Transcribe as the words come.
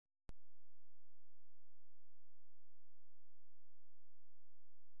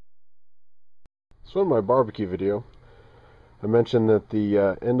So in my barbecue video, I mentioned that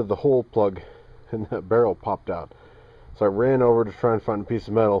the end of the hole plug in that barrel popped out. So I ran over to try and find a piece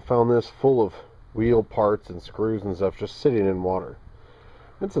of metal, found this full of wheel parts and screws and stuff just sitting in water.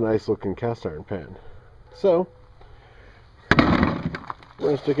 It's a nice looking cast iron pan. So we're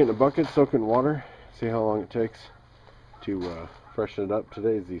going to stick it in a bucket, soak it in water, see how long it takes to freshen it up.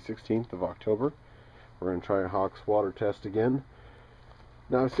 Today is the 16th of October. We're going to try a Hawk's water test again.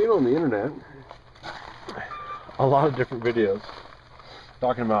 Now I've seen on the internet a lot of different videos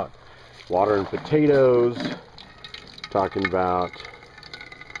talking about water in potatoes, talking about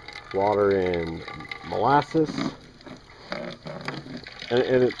water in molasses, and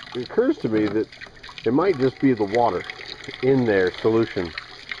it occurs to me that it might just be the water in their solution.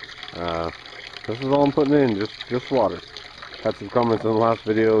 This is all I'm putting in, just water. Had some comments in the last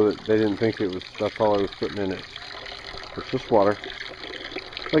video that they didn't think that's all I was putting in it. It's just water.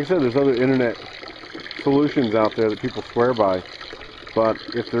 Like I said, there's other internet solutions out there that people swear by, but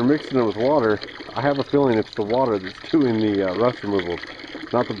if they're mixing it with water, I have a feeling it's the water that's doing the rust removal,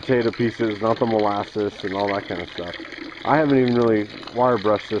 not the potato pieces, not the molasses and all that kind of stuff. I haven't even really wire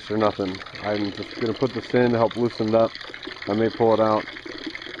brushed this or nothing. I'm just going to put this in to help loosen it up. I may pull it out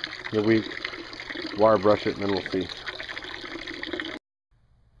in a week, wire brush it, and then we'll see.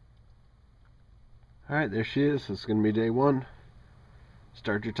 Alright, there she is. This is going to be day one.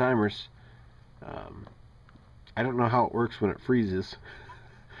 Start your timers. I don't know how it works when it freezes.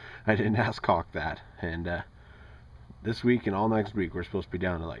 I didn't ask Hawk that. And this week and all next week we're supposed to be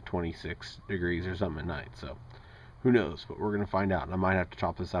down to like 26 degrees or something at night. So who knows? But we're going to find out. And I might have to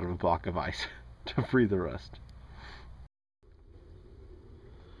chop this out of a block of ice to free the rust.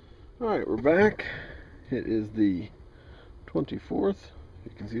 Alright, we're back. It is the 24th.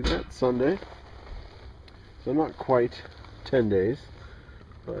 You can see that, Sunday. So not quite 10 days.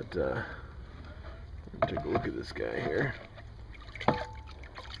 But take a look at this guy here.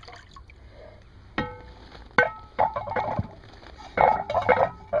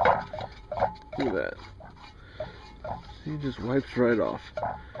 Look at that. He just wipes right off.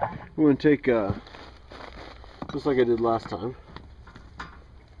 I'm going to take, just like I did last time,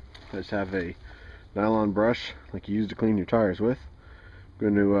 I just have a nylon brush like you use to clean your tires with.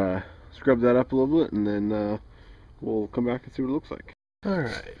 I'm going to scrub that up a little bit, and then we'll come back and see what it looks like.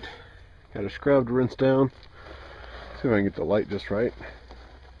 Alright, got it scrubbed, rinsed down. See if I can get the light just right.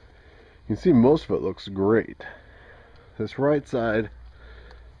 You can see most of it looks great. This right side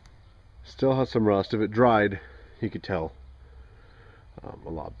still has some rust. If it dried, you could tell a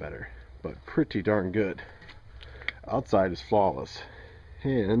lot better, but pretty darn good. Outside is flawless.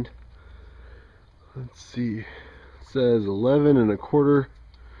 And let's see, it says 11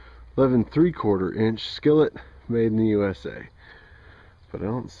 3/4 inch skillet, made in the USA. But I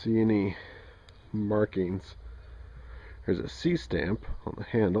don't see any markings. There's a C stamp on the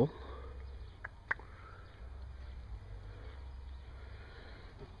handle.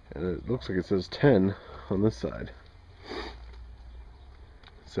 And it looks like it says 10 on this side.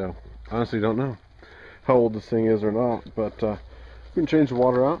 So, honestly don't know how old this thing is or not, but we're going to change the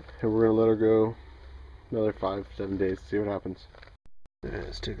water out, and we're going to let her go another 5-7 days to see what happens.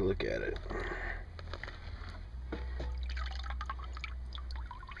 Let's take a look at it.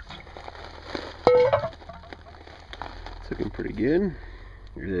 It's looking pretty good.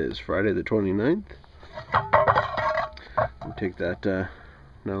 Here it is, Friday the 29th. We'll take that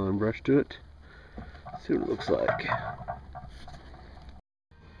nylon brush to it, see what it looks like.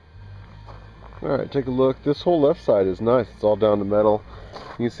 Alright, take a look. This whole left side is nice. It's all down to metal.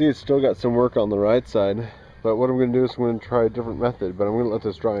 You can see it's still got some work on the right side. But what I'm going to do is I'm going to try a different method. But I'm going to let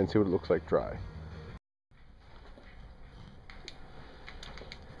this dry and see what it looks like dry.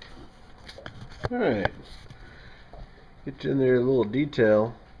 Alright. Get you in there a little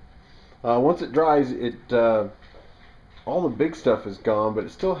detail. Once it dries, all the big stuff is gone, but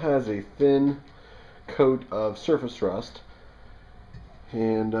it still has a thin coat of surface rust.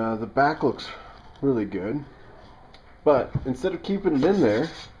 And the back looks really good. But instead of keeping it in there,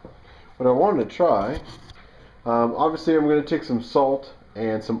 what I wanted to try, obviously I'm going to take some salt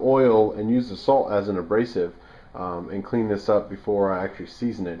and some oil and use the salt as an abrasive and clean this up before I actually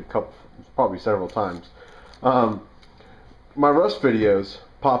season it probably several times. My rust videos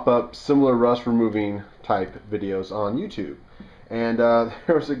pop up similar rust removing type videos on YouTube, and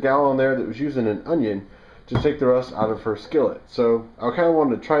there was a gal on there that was using an onion to take the rust out of her skillet. So I kind of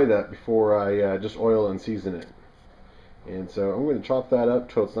wanted to try that before I just oil and season it. And so I'm going to chop that up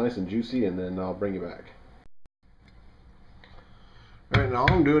till it's nice and juicy, and then I'll bring it back. Alright, now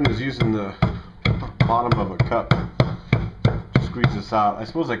all I'm doing is using the bottom of a cup to squeeze this out. I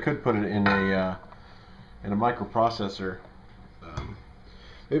suppose I could put it in a and a microprocessor.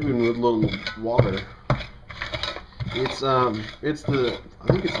 Maybe even with a little water. It's I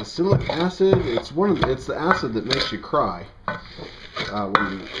think it's the silic acid. It's the acid that makes you cry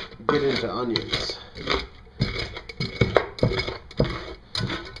when you get into onions.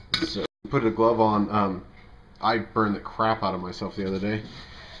 So put a glove on. I burned the crap out of myself the other day,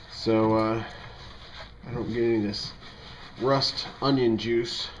 so I don't get any of this rust onion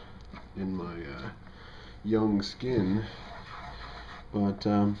juice in my young skin. But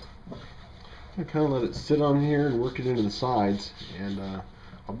I kind of let it sit on here and work it into the sides, and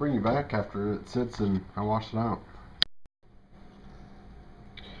I'll bring you back after it sits and I wash it out.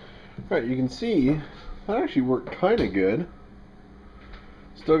 Alright, you can see that actually worked kind of good.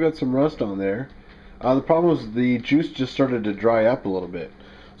 Still got some rust on there. The problem is the juice just started to dry up a little bit.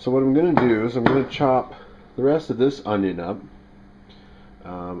 So what I'm going to do is I'm going to chop the rest of this onion up.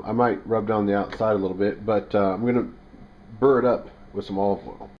 I might rub down the outside a little bit, but I'm going to burr it up with some olive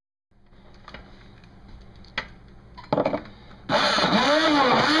oil.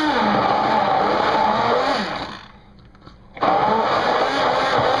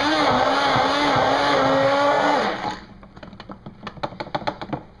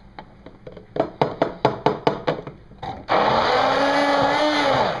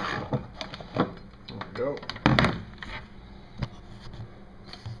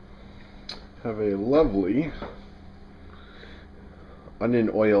 Have a lovely onion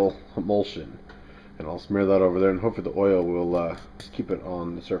oil emulsion, and I'll smear that over there, and hopefully the oil will keep it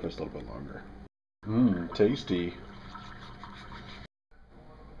on the surface a little bit longer. Tasty.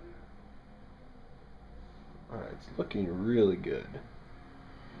 Alright, it's looking really good.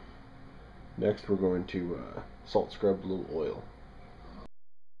 Next we're going to salt scrub a little oil.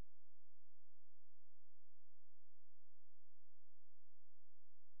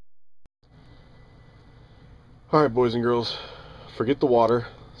 Alright, boys and girls, forget the water.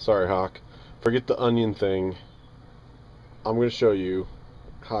 Sorry, Hawk. Forget the onion thing. I'm going to show you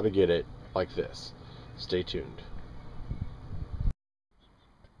how to get it like this. Stay tuned.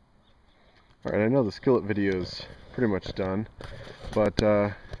 Alright, I know the skillet video is pretty much done, but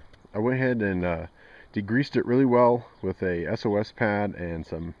I went ahead and degreased it really well with a SOS pad and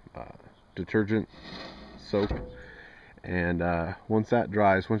some detergent soap. And once that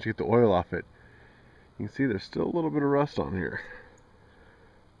dries, once you get the oil off it, you can see there's still a little bit of rust on here.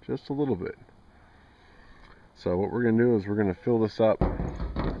 Just a little bit. So what we're going to do is we're going to fill this up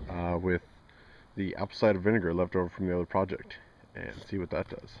with the apple cider vinegar left over from the other project and see what that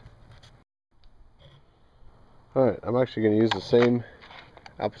does. Alright, I'm actually going to use the same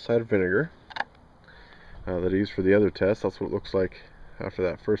apple cider vinegar that I used for the other test. That's what it looks like after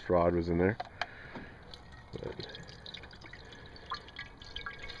that first rod was in there.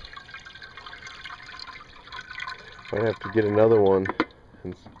 But I have to get another one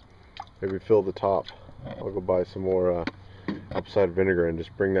and maybe fill the top. I'll go buy some more apple cider vinegar and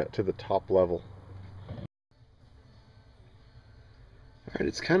just bring that to the top level. Alright,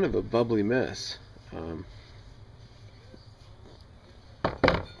 it's kind of a bubbly mess.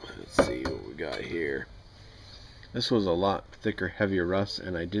 Let's see what we got here. This was a lot thicker, heavier rust,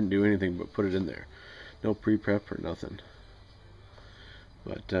 and I didn't do anything but put it in there. No pre-prep or nothing.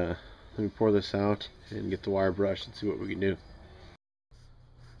 But let me pour this out and get the wire brush and see what we can do.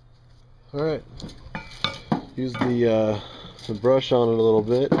 Alright, use the brush on it a little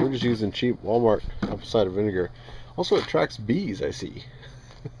bit. We're just using cheap Walmart apple cider vinegar. Also, it attracts bees, I see.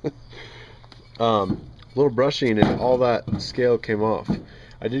 Little brushing and all that scale came off.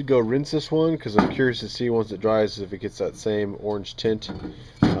 I did go rinse this one because I'm curious to see once it dries if it gets that same orange tint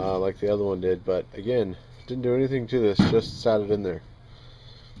like the other one did. But again, didn't do anything to this, just sat it in there.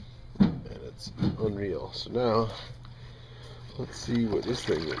 And it's unreal. So now, let's see what this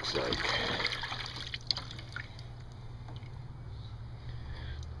thing looks like.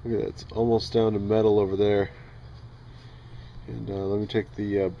 Look at that, it's almost down to metal over there. And let me take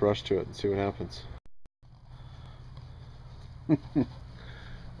the brush to it and see what happens.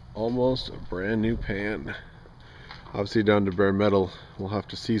 Almost a brand new pan. Obviously down to bare metal. We'll have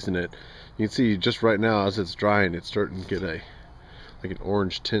to season it. You can see just right now as it's drying, it's starting to get like an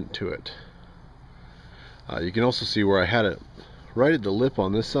orange tint to it. You can also see where I had it right at the lip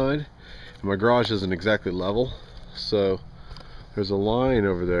on this side, and my garage isn't exactly level, so there's a line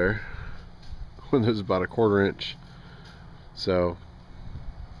over there when there's about a 1/4 inch. So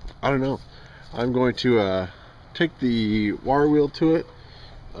I don't know. I'm going to take the wire wheel to it,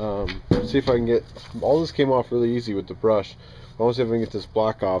 see if I can get all this. Came off really easy with the brush. I want to see if I can get this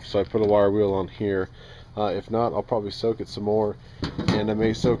black off, so I put a wire wheel on here. If not, I'll probably soak it some more, and I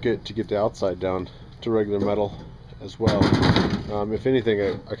may soak it to get the outside down to regular metal as well. If anything,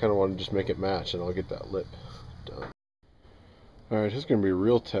 I kind of want to just make it match, and I'll get that lip done. Alright, here's going to be a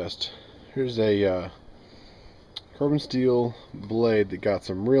real test. Here's a carbon steel blade that got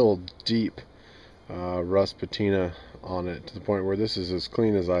some real deep rust patina on it, to the point where this is as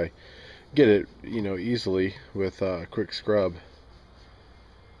clean as I get it, you know, easily with a quick scrub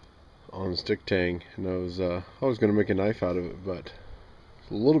on stick tang. And I was going to make a knife out of it, but it's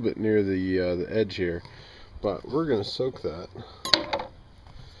a little bit near the edge here. But we're going to soak that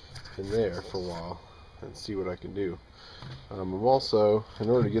in there for a while and see what I can do. I'm also, in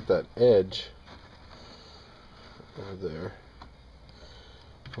order to get that edge over there,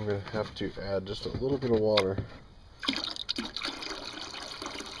 I'm going to have to add just a little bit of water,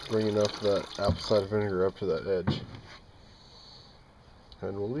 bring enough of that apple cider vinegar up to that edge.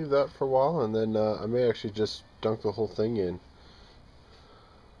 And we'll leave that for a while, and then I may actually just dunk the whole thing in.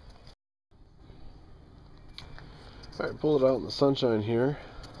 Alright, pull it out in the sunshine here.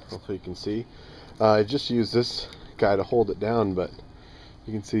 Hopefully you can see. I just used this guy to hold it down, but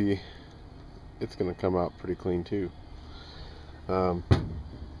you can see it's going to come out pretty clean too.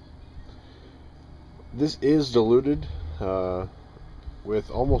 This is diluted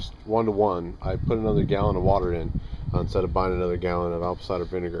with almost 1-to-1. I put another gallon of water in instead of buying another gallon of apple cider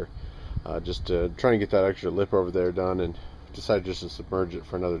vinegar, just to try and get that extra lip over there done, and decided just to submerge it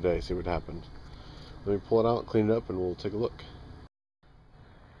for another day, see what happens. Let me pull it out, clean it up, and we'll take a look.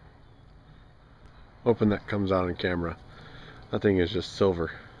 Hoping that comes out on camera. That thing is just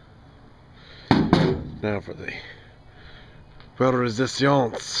silver. Now for the belle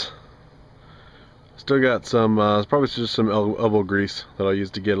resistance. Still got some, probably just some elbow grease that I'll use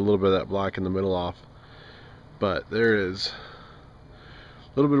to get a little bit of that black in the middle off. But there is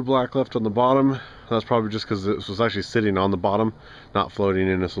a little bit of black left on the bottom. That's probably just because this was actually sitting on the bottom, not floating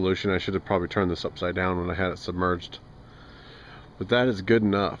in a solution. I should have probably turned this upside down when I had it submerged. But that is good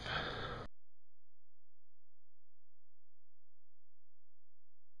enough.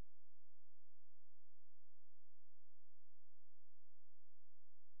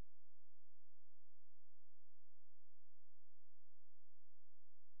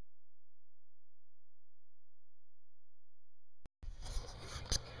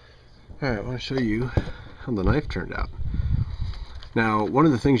 Alright, I want to show you how the knife turned out. Now, one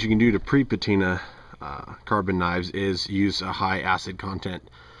of the things you can do to pre-patina carbon knives is use a high acid content,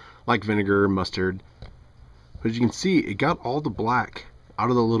 like vinegar, mustard. But as you can see, it got all the black out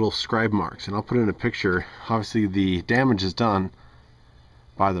of the little scribe marks, and I'll put in a picture. Obviously, the damage is done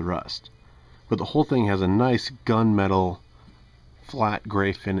by the rust, but the whole thing has a nice gunmetal, flat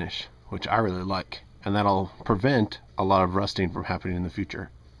gray finish, which I really like, and that'll prevent a lot of rusting from happening in the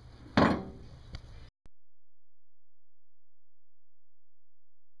future.